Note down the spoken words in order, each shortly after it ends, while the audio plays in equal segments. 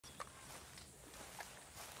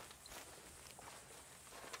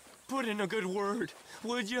put in a good word,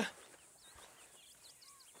 would you?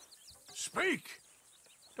 Speak.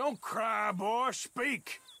 Don't cry, boy.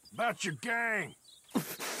 Speak about your gang.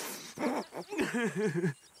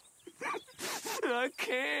 I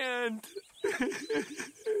can't.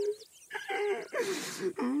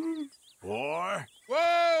 Boy.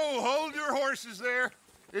 Whoa! Hold your horses there.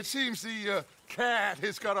 It seems the cat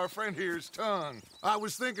has got our friend here's tongue. I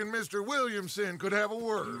was thinking Mr. Williamson could have a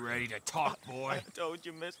word. You ready to talk, boy? I told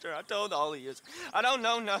you, mister. I told all of you. I don't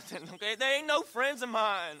know nothing, okay? They ain't no friends of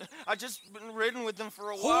mine. I just been ridden with them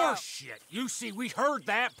for a while. Horse shit. You see, we heard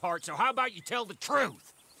that part, so how about you tell the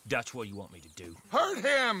truth? That's what you want me to do. Hurt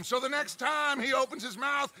him, so the next time he opens his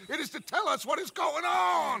mouth, it is to tell us what is going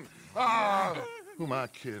on. Who am I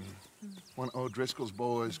kidding? One of O'Driscoll's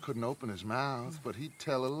boys couldn't open his mouth, but he'd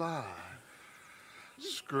tell a lie.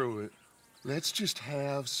 Screw it. Let's just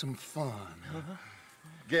have some fun.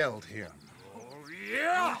 Geld him.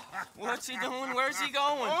 Yeah! What's he doing? Where's he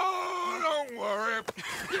going? Oh, don't worry.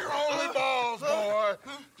 You're only balls, boy.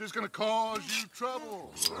 Just gonna cause you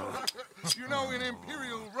trouble. You know, in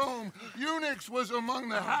Imperial Rome, eunuchs was among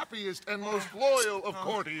the happiest and most loyal of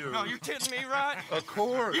courtiers. No, you're kidding me, right? Of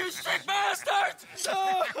course. You sick bastards!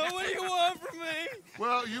 Oh, what do you want from me?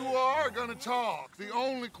 Well, you are gonna talk. The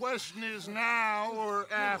only question is now or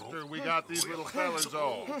after we got these little fellas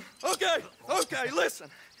off. Okay, listen.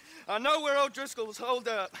 I know where O'Driscoll's holed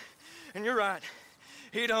up, and you're right.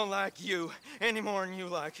 He don't like you any more than you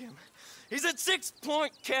like him. He's at 6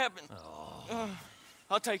 Point Cabin.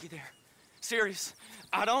 I'll take you there. Serious,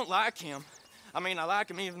 I don't like him. I mean, I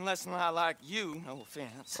like him even less than I like you, no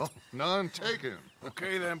offense. Oh, none taken.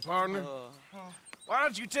 Okay then, partner. Why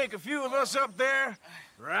don't you take a few of us up there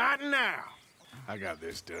right now? I got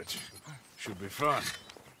this, Dutch. Should be fun.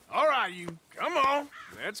 All right, you. Come on.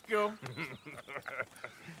 Let's go.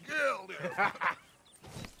 Geld him.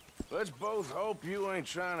 Let's both hope you ain't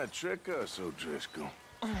trying to trick us, O'Driscoll.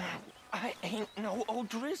 I ain't no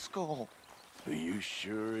O'Driscoll. You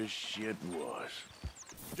sure as shit was.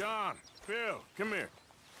 John, Phil, come here.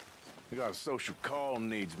 We got a social call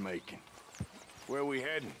needs making. Where we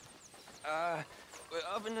heading? Up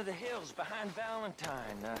into the hills behind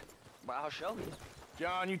Valentine. Well, I'll show you.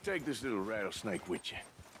 John, you take this little rattlesnake with you.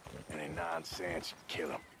 Any nonsense, kill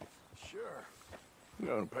him. Sure. I'm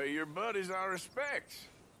gonna pay your buddies our respects.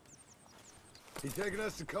 He taking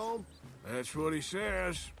us to Combe? That's what he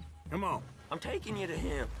says. Come on. I'm taking you to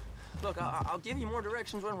him. Look, I'll give you more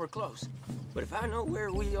directions when we're close. But if I know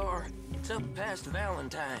where we are, it's up past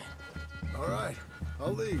Valentine. All right,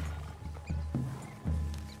 I'll lead.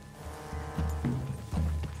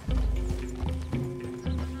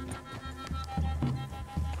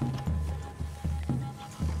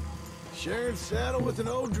 Sharing saddle with an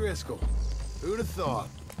O'Driscoll. Who'd have thought?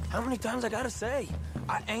 How many times I gotta say?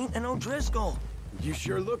 I ain't an O'Driscoll. You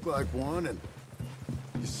sure look like one, and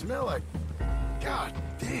you smell like... God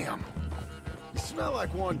damn. You smell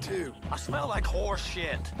like one, too. I smell like horse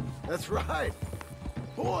shit. That's right.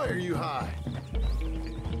 Boy, are you high.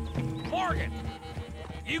 Morgan,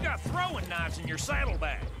 you got throwing knives in your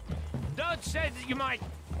saddlebag. Dud said that you might...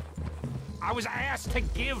 I was asked to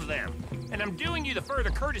give them, and I'm doing you the further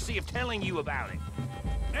courtesy of telling you about it.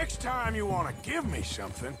 Next time you want to give me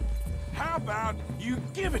something, how about you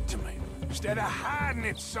give it to me, instead of hiding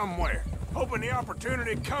it somewhere, hoping the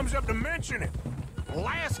opportunity comes up to mention it?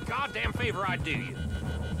 Last goddamn favor I do you.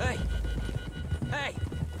 Hey,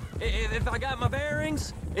 if I got my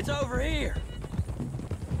bearings, it's over here.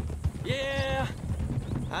 Yeah,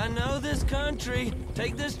 I know this country.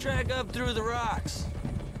 Take this track up through the rocks.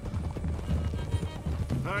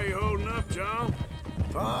 How you holding up, John?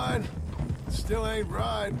 Fine. Still ain't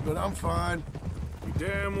right, but I'm fine. You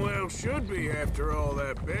damn well should be after all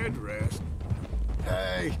that bed rest.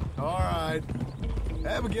 Hey, all right.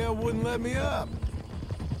 Abigail wouldn't let me up.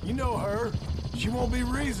 You know her. She won't be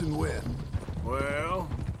reasoned with. Well,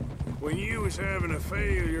 when you was having a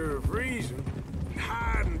failure of reason,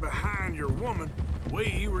 hiding behind your woman,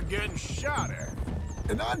 we were getting shot at.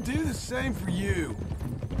 And I'd do the same for you,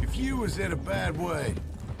 if you was in a bad way.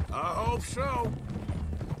 I hope so.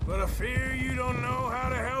 But I fear you don't know how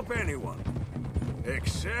to help anyone.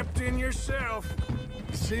 Except in yourself.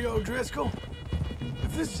 See, O'Driscoll?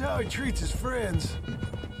 If this is how he treats his friends,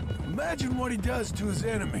 imagine what he does to his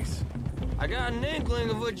enemies. I got an inkling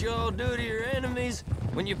of what you all do to your enemies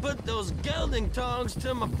when you put those gelding tongs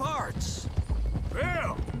to my parts.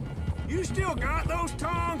 Bill, you still got those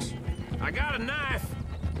tongs? I got a knife.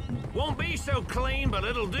 Won't be so clean, but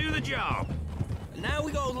it'll do the job. Now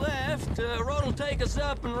we go left, road'll take us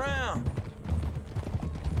up and round.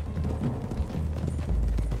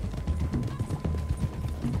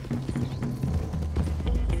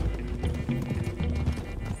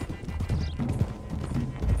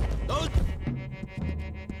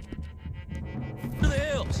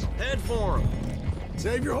 head for him.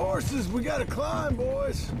 Save your horses. We gotta climb,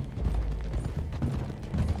 boys.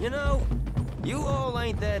 You know, you all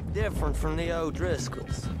ain't that different from the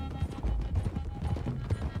O'Driscolls.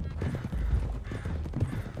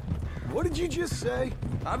 What did you just say?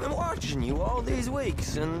 I've been watching you all these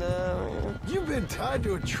weeks, and, You've been tied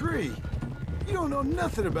to a tree. You don't know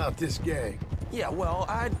nothing about this gang. yeah, well,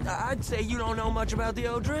 I'd say you don't know much about the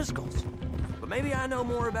O'Driscolls. But maybe I know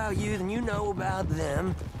more about you than you know about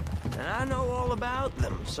them. And I know all about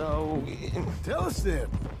them, so... Tell us then,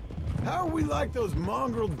 how are we like those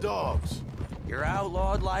mongrel dogs? You're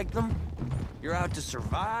outlawed like them? You're out to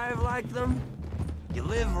survive like them? You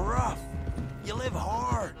live rough. You live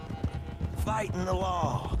hard. Fighting the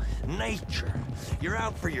law, nature. You're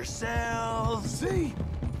out for yourselves. See?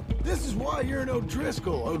 This is why you're an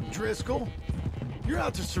O'Driscoll, O'Driscoll. You're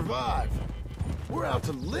out to survive. We're out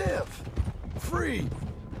to live. Free.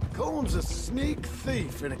 Cole's a sneak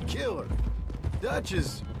thief and a killer. Dutch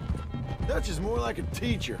is more like a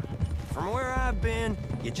teacher. From where I've been,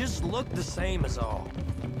 you just look the same as all.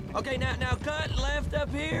 Okay, now cut left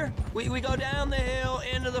up here. We go down the hill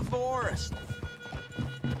into the forest.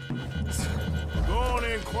 Going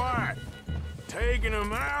in quiet. Taking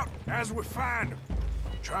them out as we find them.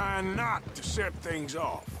 Trying not to set things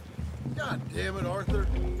off. God damn it, Arthur.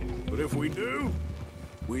 But if we do,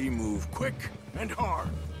 we move quick and hard.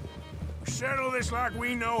 We settle this like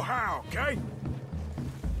we know how, okay?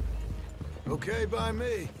 Okay by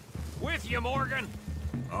me. With you, Morgan.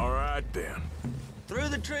 All right, then. Through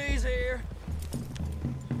the trees here.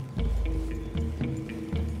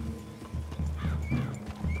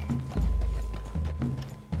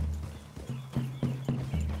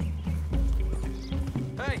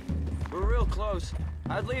 Hey, we're real close.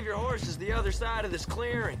 I'd leave your horses the other side of this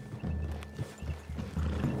clearing.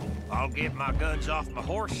 I'll get my guns off my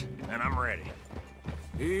horse, and I'm ready.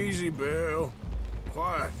 Easy, Bill.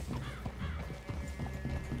 Quiet.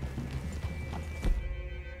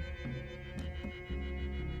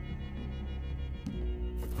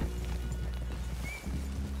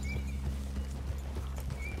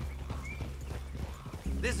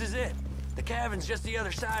 This is it. The cabin's just the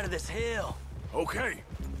other side of this hill. Okay.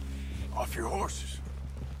 Off your horses.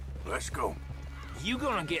 Let's go. You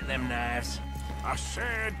gonna get them knives? I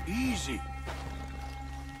said easy.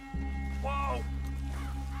 Whoa!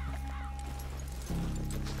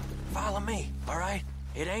 Follow me, all right?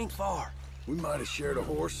 It ain't far. We might have shared a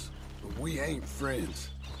horse, but we ain't friends.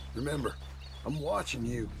 Remember, I'm watching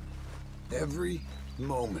you. Every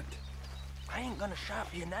moment. I ain't gonna shop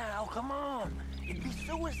you now, come on. It'd be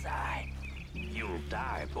suicide. You'll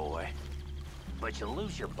die, boy. But you'll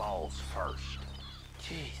lose your balls first.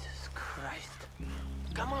 Jesus Christ.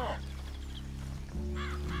 Come on.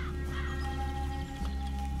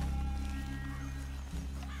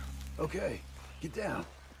 Okay, get down.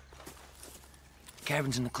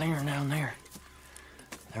 Cabin's in the clearing down there.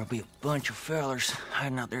 There'll be a bunch of fellers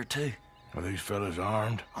hiding out there, too. Are these fellas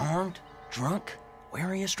armed? Armed, drunk,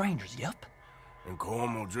 wary of strangers, yup. And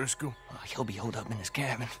Colm O'Driscoll? He'll be holed up in his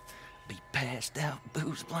cabin. Be passed out,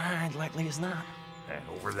 booze blind, likely as not. And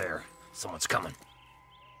over there, someone's coming.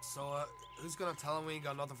 So, who's gonna tell him we ain't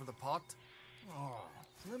got nothing for the pot? Oh,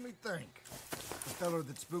 let me think. The feller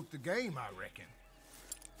that spooked the game, I reckon.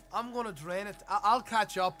 I'm gonna drain it. I'll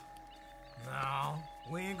catch up. No,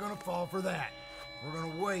 we ain't gonna fall for that. We're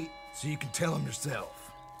gonna wait so you can tell him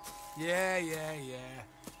yourself. Yeah.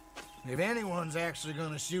 If anyone's actually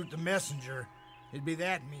gonna shoot the messenger, it'd be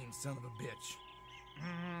that mean son of a bitch.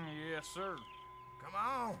 Yes, sir. Come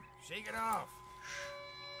on, shake it off.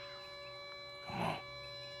 Come on.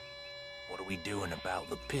 What are we doing about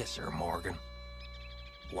the pisser, Morgan?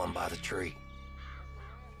 One by the tree.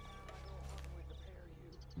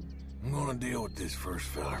 I'm gonna deal with this first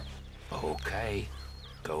fella. Okay.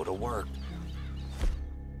 Go to work.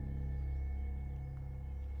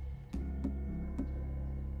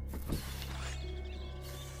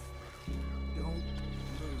 Don't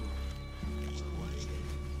move.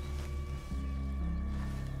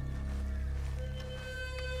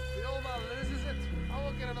 The old man loses it. I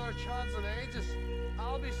won't get another chance in ages.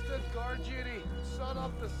 I'll be stood guard duty, sun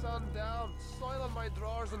up to sun down, soiling my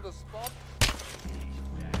drawers on the spot.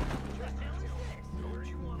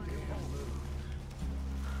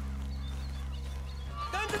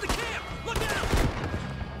 Down to the camp! Look out!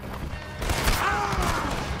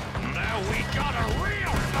 Now we got a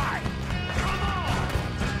real fight! Come on!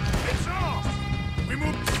 It's off! We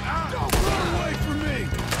move out! Don't run away from me!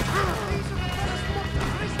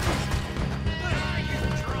 You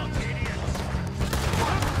drunk idiots!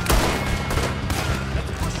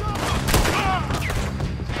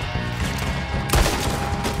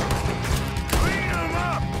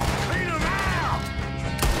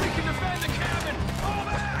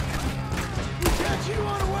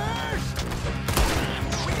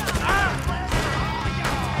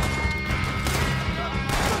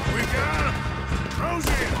 Close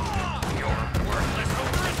in! You're worthless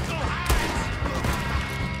O'Driscoll hides!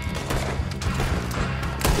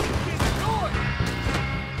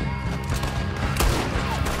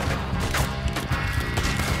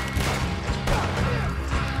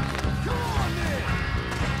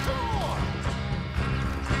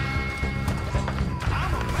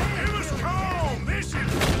 It was calm! This is...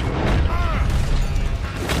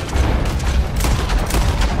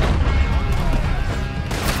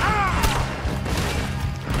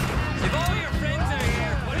 If all your friends are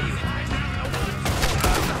here, what are you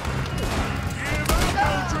Give up,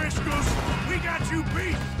 O'Driscolls! We got you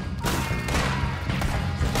beat!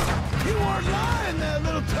 You weren't lying there,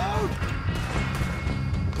 little toad!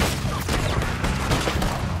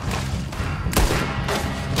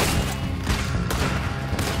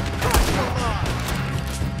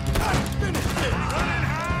 Run and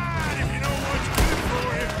hide if you know what's good for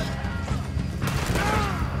you!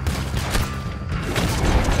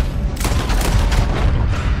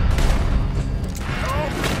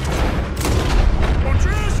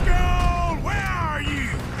 O'Driscoll! Where are you?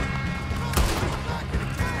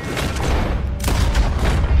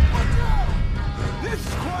 This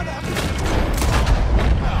is quite a...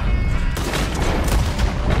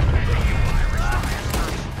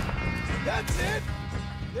 That's it!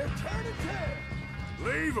 They're turning tail!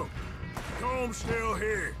 Leave him. Comb's still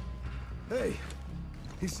here. Hey,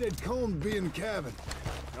 he said Colm be in the cabin.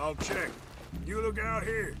 I'll check. You look out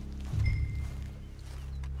here.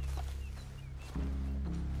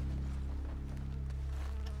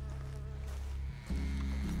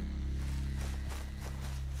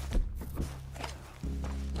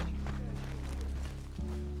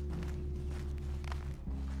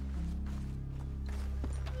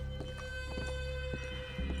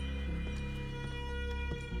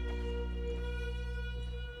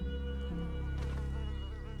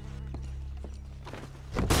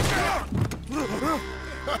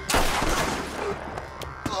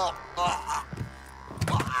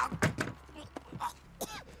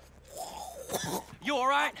 You all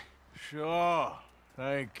right? Sure.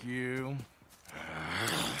 Thank you.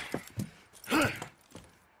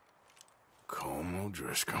 Colm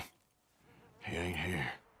O'Driscoll. He ain't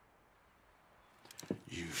here.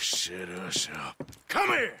 You set us up. Come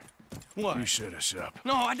here! What? You set us up.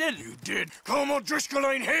 No, I didn't. You did. Colm O'Driscoll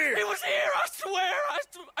ain't here! He was here, I swear.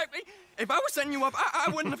 If I was setting you up, I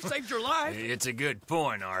wouldn't have saved your life. It's a good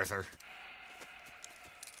point, Arthur.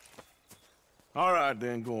 All right,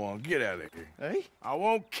 then, go on. Get out of here. Hey? I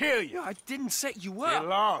won't kill you. I didn't set you Get up.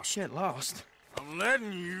 lost. Get lost. I'm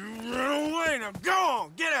letting you run away. Now go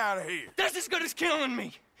on. Get out of here. That's as good as killing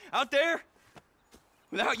me. Out there,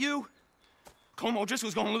 without you, Colm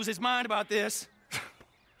O'Driscoll's gonna lose his mind about this.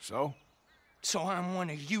 So? So I'm one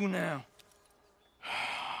of you now.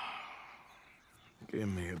 Give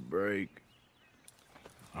me a break.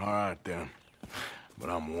 All right, then. But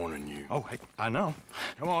I'm warning you. Oh, I know.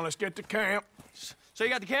 Come on, let's get to camp. So you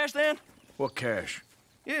got the cash then? What cash?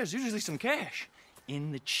 Yeah, there's usually some cash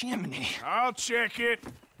in the chimney. I'll check it.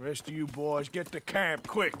 Rest of you boys, get to camp,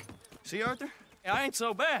 quick. See, Arthur? I ain't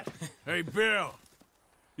so bad. Hey, Bill.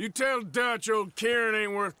 You tell Dutch old Kieran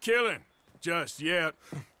ain't worth killing. Just yet.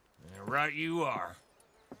 Right you are.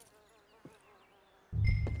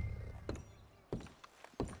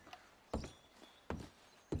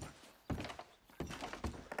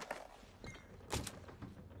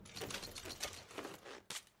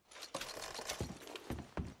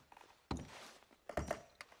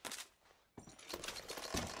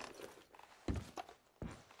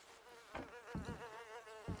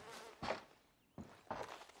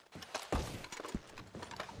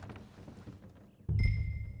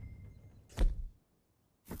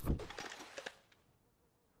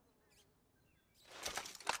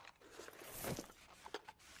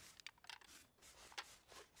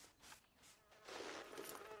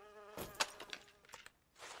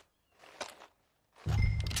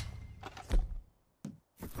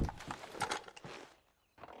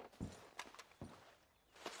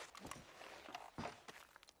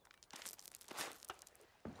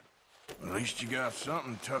 At least you got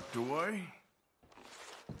something tucked away.